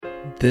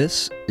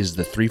This is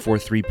the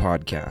 343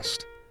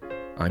 Podcast.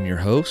 I'm your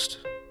host,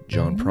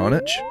 John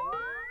Pronich.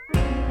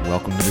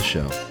 Welcome to the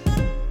show.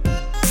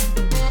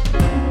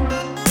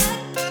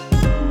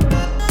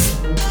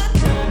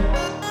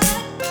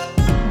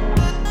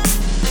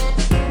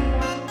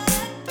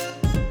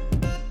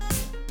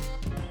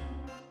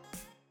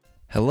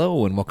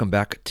 Hello and welcome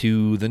back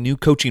to the new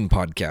coaching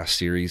podcast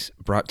series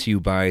brought to you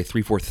by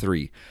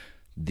 343,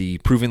 the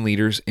proven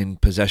leaders in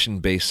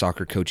possession-based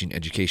soccer coaching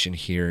education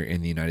here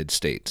in the United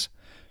States.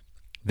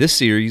 This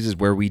series is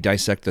where we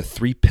dissect the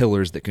three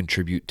pillars that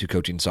contribute to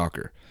coaching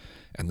soccer,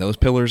 and those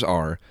pillars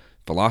are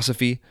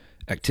philosophy,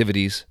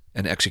 activities,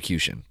 and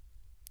execution.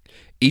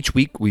 Each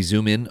week we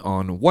zoom in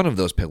on one of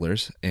those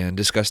pillars and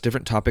discuss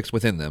different topics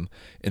within them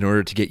in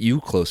order to get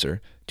you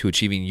closer to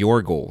achieving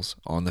your goals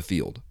on the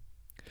field.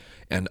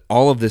 And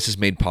all of this is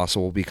made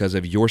possible because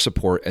of your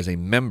support as a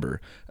member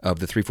of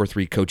the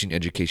 343 Coaching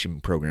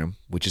Education Program,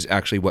 which is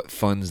actually what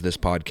funds this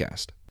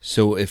podcast.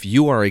 So if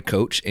you are a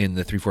coach in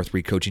the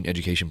 343 Coaching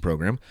Education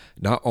Program,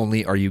 not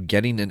only are you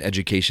getting an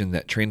education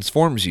that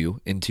transforms you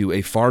into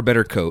a far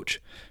better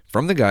coach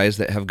from the guys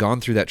that have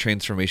gone through that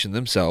transformation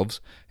themselves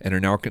and are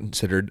now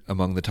considered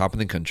among the top in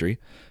the country,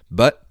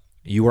 but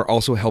you are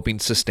also helping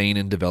sustain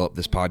and develop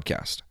this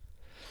podcast.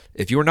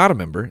 If you are not a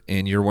member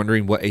and you're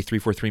wondering what a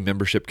 343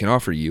 membership can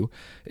offer you,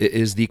 it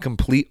is the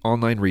complete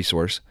online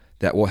resource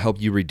that will help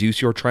you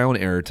reduce your trial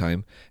and error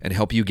time and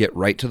help you get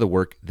right to the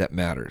work that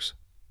matters.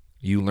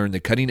 You learn the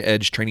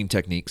cutting-edge training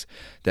techniques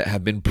that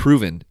have been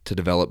proven to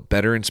develop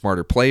better and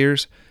smarter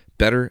players,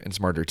 better and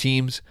smarter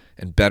teams,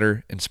 and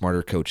better and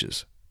smarter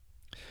coaches.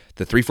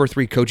 The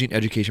 343 Coaching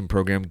Education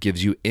Program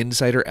gives you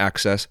insider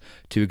access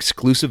to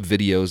exclusive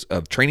videos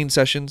of training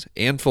sessions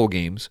and full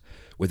games,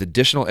 with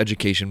additional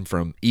education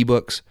from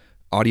ebooks,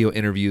 audio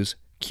interviews,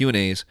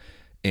 Q&As,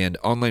 and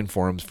online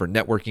forums for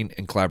networking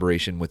and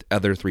collaboration with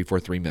other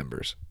 343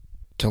 members.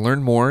 To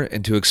learn more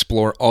and to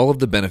explore all of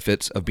the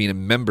benefits of being a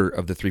member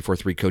of the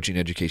 343 Coaching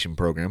Education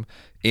Program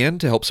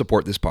and to help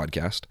support this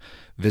podcast,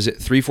 visit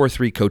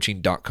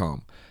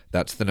 343coaching.com.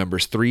 That's the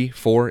numbers 3,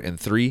 4, and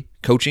 3,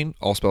 coaching,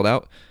 all spelled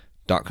out,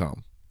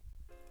 .com.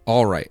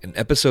 All right, in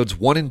episodes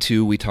 1 and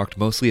 2, we talked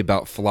mostly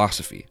about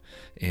philosophy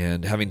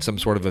and having some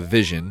sort of a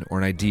vision or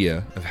an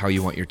idea of how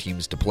you want your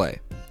teams to play.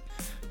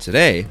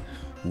 Today,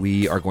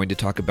 we are going to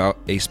talk about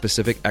a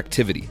specific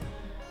activity,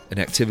 an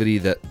activity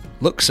that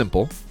looks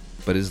simple,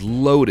 but is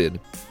loaded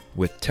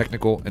with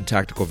technical and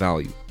tactical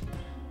value.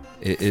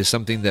 It is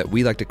something that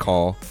we like to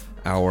call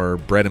our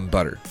bread and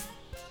butter,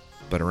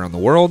 but around the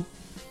world,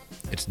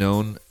 it's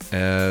known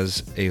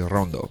as a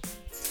rondo.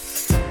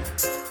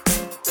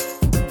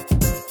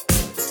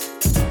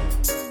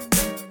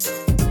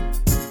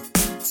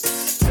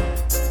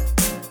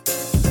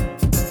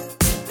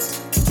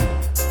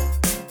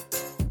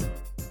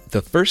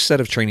 The first set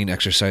of training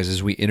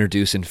exercises we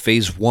introduce in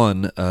Phase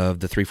 1 of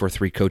the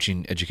 343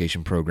 Coaching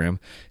Education Program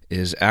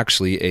is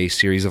actually a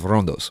series of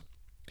rondos.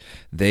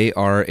 They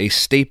are a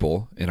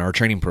staple in our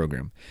training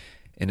program.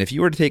 And if you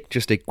were to take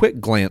just a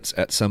quick glance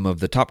at some of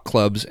the top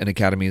clubs and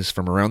academies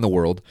from around the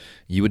world,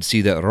 you would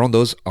see that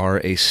rondos are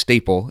a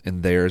staple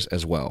in theirs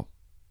as well.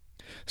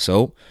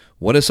 So,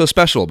 what is so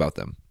special about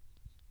them?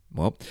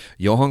 Well,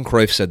 Johan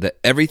Cruyff said that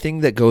everything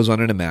that goes on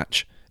in a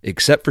match,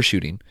 except for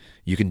shooting,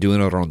 you can do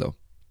in a rondo.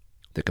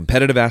 The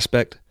competitive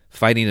aspect,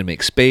 fighting to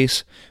make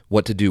space,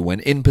 what to do when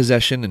in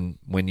possession and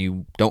when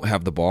you don't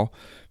have the ball,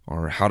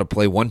 or how to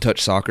play one-touch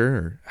soccer,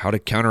 or how to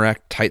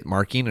counteract tight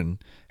marking,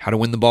 and how to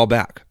win the ball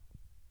back.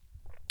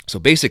 So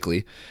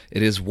basically,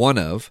 it is one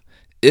of,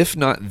 if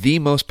not the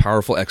most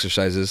powerful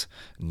exercises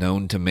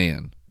known to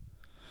man.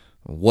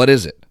 What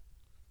is it?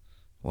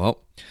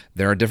 Well,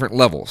 there are different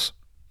levels.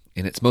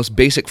 In its most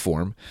basic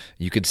form,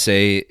 you could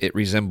say it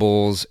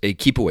resembles a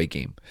keep-away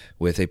game,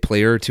 with a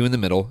player or two in the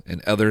middle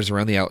and others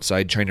around the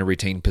outside trying to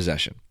retain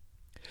possession.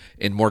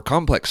 In more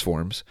complex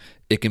forms,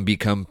 it can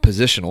become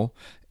positional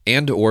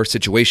and or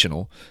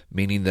situational,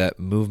 meaning that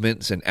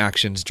movements and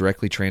actions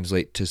directly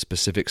translate to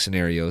specific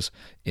scenarios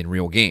in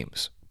real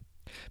games.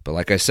 But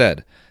like I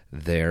said,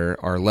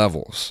 there are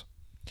levels.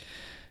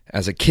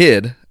 As a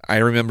kid, I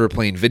remember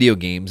playing video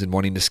games and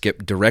wanting to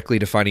skip directly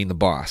to fighting the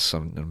boss.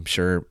 I'm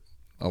sure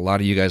a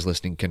lot of you guys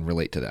listening can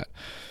relate to that.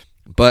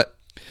 But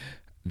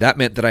that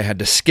meant that I had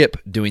to skip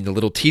doing the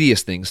little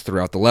tedious things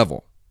throughout the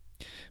level.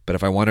 But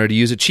if I wanted to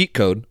use a cheat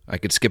code, I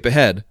could skip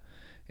ahead.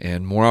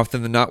 And more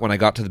often than not, when I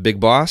got to the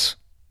big boss,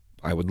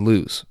 I would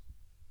lose.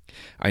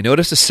 I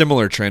noticed a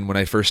similar trend when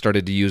I first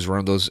started to use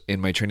rondos in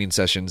my training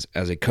sessions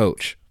as a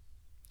coach.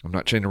 I'm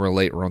not trying to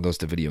relate rondos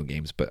to video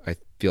games, but I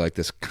feel like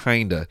this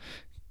kind of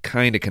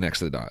connects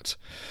the dots.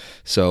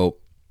 So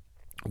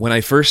when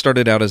I first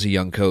started out as a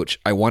young coach,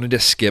 I wanted to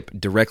skip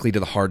directly to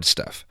the hard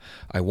stuff.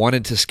 I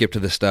wanted to skip to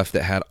the stuff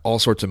that had all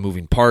sorts of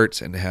moving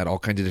parts and had all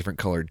kinds of different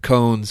colored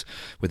cones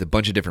with a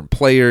bunch of different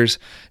players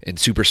and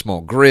super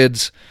small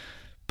grids.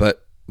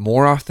 But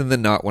more often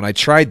than not, when I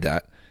tried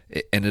that,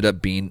 it ended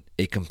up being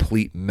a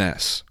complete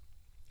mess.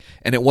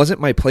 And it wasn't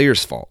my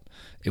player's fault.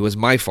 It was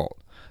my fault.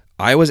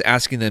 I was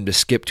asking them to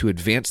skip to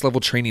advanced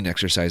level training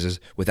exercises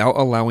without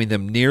allowing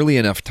them nearly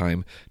enough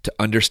time to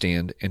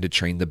understand and to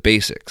train the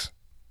basics.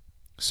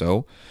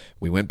 So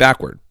we went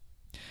backward.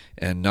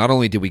 And not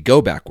only did we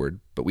go backward,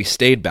 but we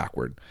stayed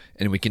backward.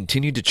 And we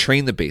continued to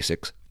train the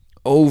basics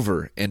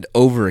over and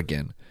over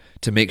again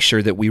to make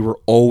sure that we were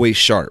always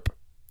sharp.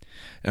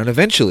 And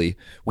eventually,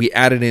 we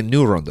added in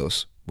new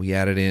rondos. We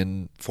added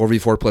in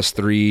 4v4 plus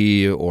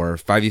 3 or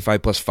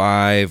 5v5 plus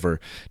 5 or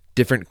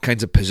different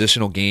kinds of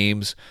positional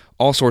games,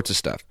 all sorts of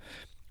stuff.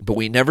 But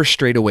we never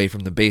strayed away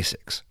from the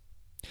basics.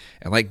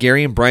 And like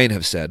Gary and Brian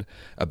have said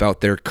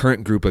about their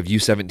current group of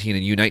U17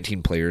 and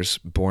U19 players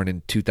born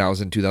in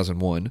 2000,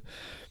 2001,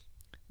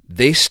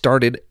 they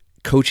started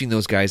coaching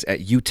those guys at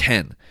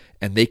U10,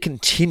 and they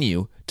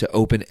continue to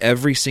open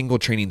every single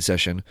training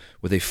session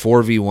with a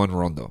 4v1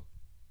 rondo.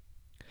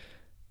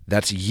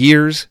 That's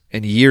years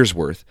and years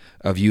worth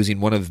of using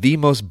one of the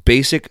most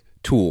basic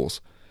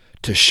tools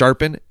to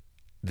sharpen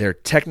their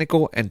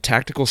technical and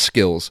tactical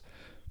skills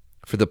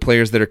for the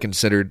players that are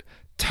considered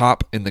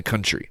top in the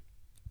country.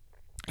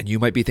 And you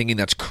might be thinking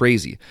that's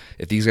crazy.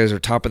 If these guys are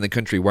top in the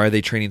country, why are they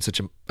training such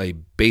a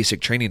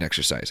basic training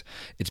exercise?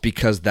 It's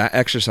because that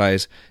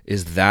exercise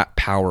is that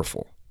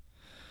powerful.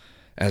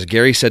 As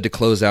Gary said to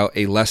close out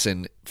a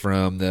lesson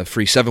from the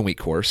free 7-week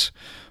course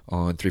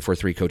on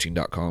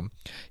 343coaching.com,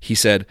 he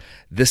said,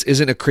 "This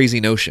isn't a crazy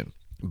notion.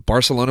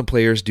 Barcelona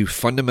players do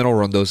fundamental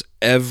rondos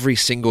every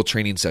single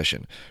training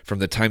session from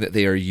the time that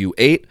they are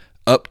U8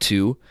 up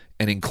to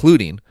and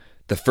including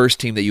the first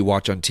team that you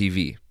watch on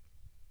TV."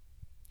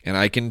 And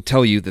I can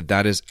tell you that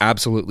that is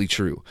absolutely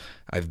true.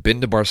 I've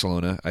been to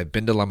Barcelona, I've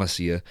been to La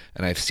Masia,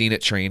 and I've seen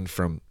it trained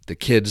from the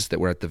kids that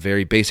were at the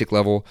very basic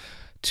level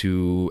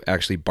to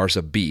actually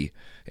Barca B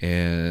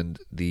and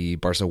the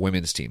Barca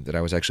women's team that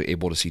I was actually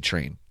able to see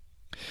train.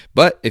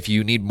 But if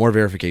you need more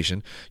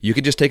verification, you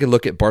can just take a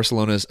look at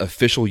Barcelona's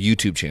official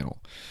YouTube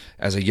channel.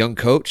 As a young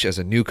coach, as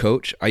a new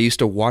coach, I used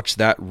to watch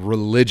that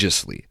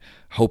religiously,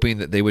 hoping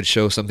that they would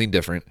show something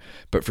different.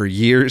 But for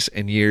years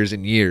and years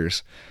and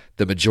years,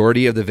 the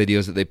majority of the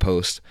videos that they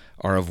post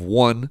are of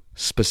one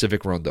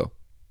specific rondo.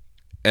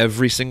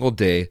 Every single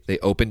day, they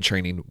open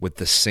training with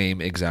the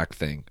same exact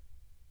thing.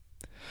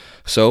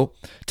 So,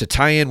 to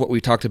tie in what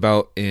we talked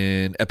about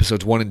in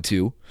episodes 1 and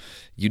 2,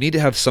 you need to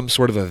have some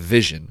sort of a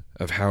vision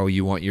of how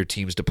you want your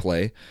teams to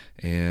play,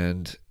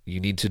 and you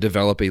need to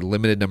develop a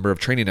limited number of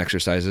training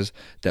exercises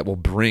that will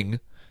bring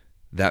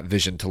that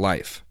vision to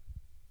life.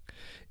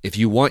 If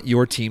you want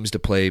your teams to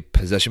play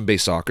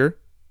possession-based soccer,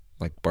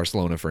 like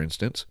Barcelona for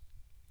instance,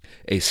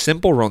 a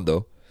simple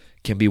rondo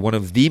can be one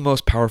of the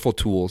most powerful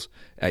tools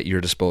at your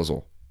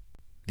disposal.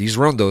 These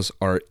rondos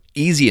are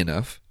easy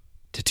enough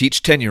to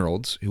teach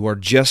 10-year-olds who are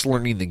just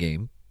learning the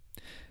game,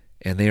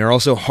 and they are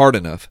also hard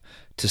enough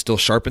to still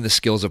sharpen the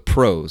skills of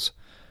pros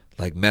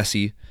like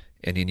Messi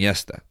and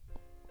Iniesta.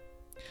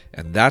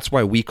 And that's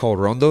why we call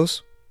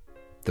rondos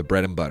the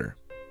bread and butter.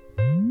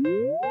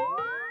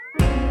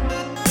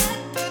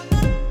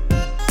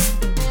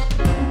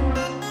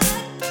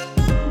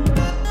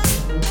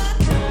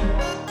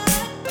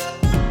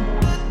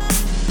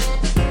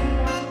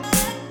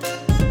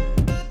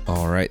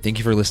 All right, thank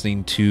you for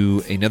listening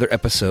to another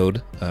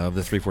episode of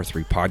the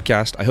 343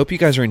 podcast. I hope you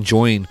guys are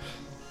enjoying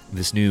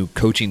this new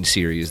coaching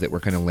series that we're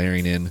kind of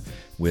layering in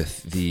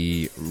with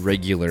the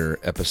regular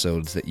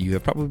episodes that you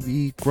have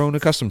probably grown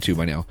accustomed to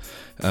by now.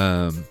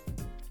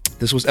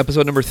 This was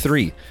episode number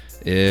 3.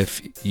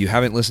 If you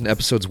haven't listened to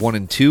episodes 1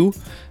 and 2,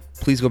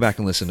 please go back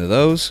and listen to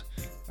those.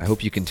 I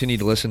hope you continue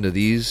to listen to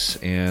these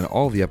and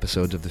all the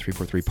episodes of the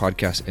 343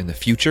 podcast in the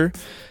future.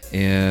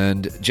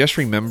 And just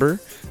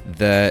remember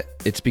that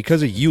it's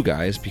because of you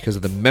guys, because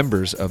of the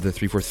members of the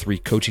 343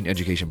 coaching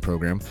education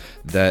program,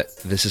 that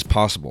this is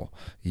possible.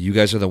 You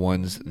guys are the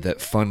ones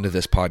that fund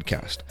this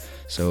podcast.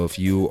 So if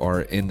you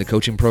are in the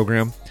coaching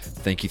program,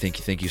 thank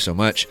you so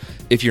much.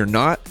 If you're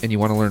not and you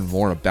want to learn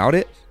more about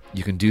it,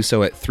 you can do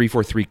so at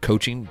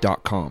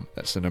 343coaching.com.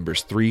 That's the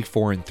numbers 3,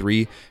 4, and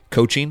 3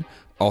 coaching,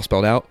 all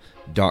spelled out,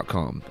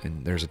 .com.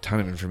 And there's a ton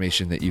of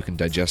information that you can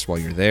digest while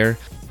you're there.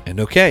 And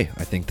okay,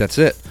 I think that's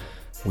it.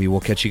 We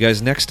will catch you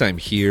guys next time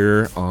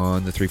here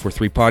on the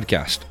 343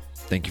 podcast.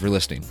 Thank you for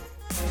listening.